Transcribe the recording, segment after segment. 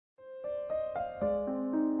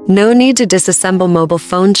No need to disassemble mobile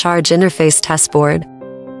phone charge interface test board.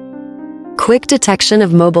 Quick detection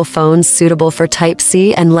of mobile phones suitable for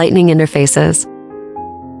Type-C and Lightning interfaces.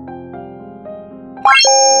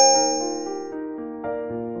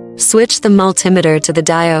 Switch the multimeter to the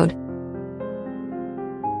diode.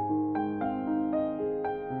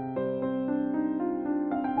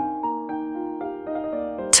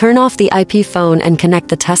 Turn off the IP phone and connect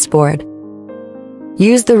the test board.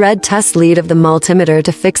 Use the red test lead of the multimeter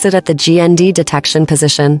to fix it at the GND detection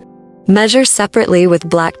position. Measure separately with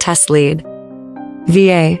black test lead.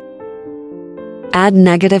 VA. Add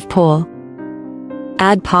negative pole.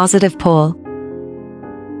 Add positive pole.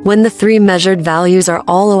 When the three measured values are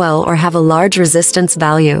all OL or have a large resistance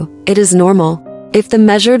value, it is normal. If the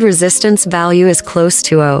measured resistance value is close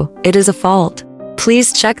to O, it is a fault.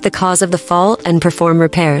 Please check the cause of the fault and perform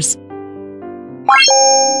repairs.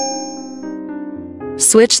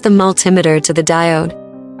 Switch the multimeter to the diode.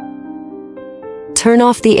 Turn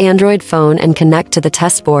off the Android phone and connect to the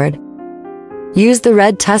test board. Use the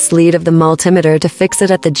red test lead of the multimeter to fix it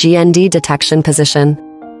at the GND detection position.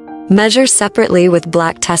 Measure separately with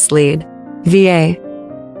black test lead. VA.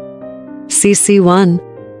 CC1.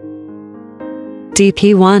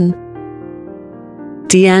 DP1.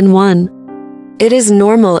 DN1. It is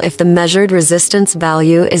normal if the measured resistance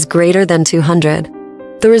value is greater than 200.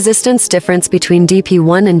 The resistance difference between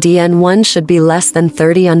DP1 and DN1 should be less than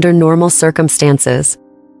 30 under normal circumstances.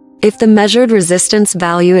 If the measured resistance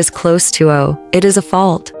value is close to O, it is a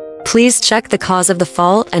fault. Please check the cause of the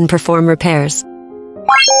fault and perform repairs.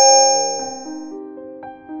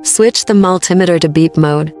 Switch the multimeter to beep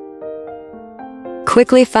mode.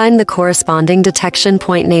 Quickly find the corresponding detection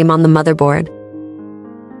point name on the motherboard.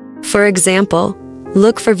 For example,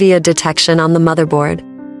 look for VIA detection on the motherboard.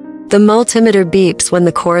 The multimeter beeps when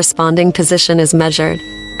the corresponding position is measured.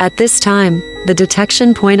 At this time, the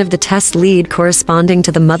detection point of the test lead corresponding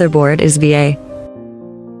to the motherboard is VA.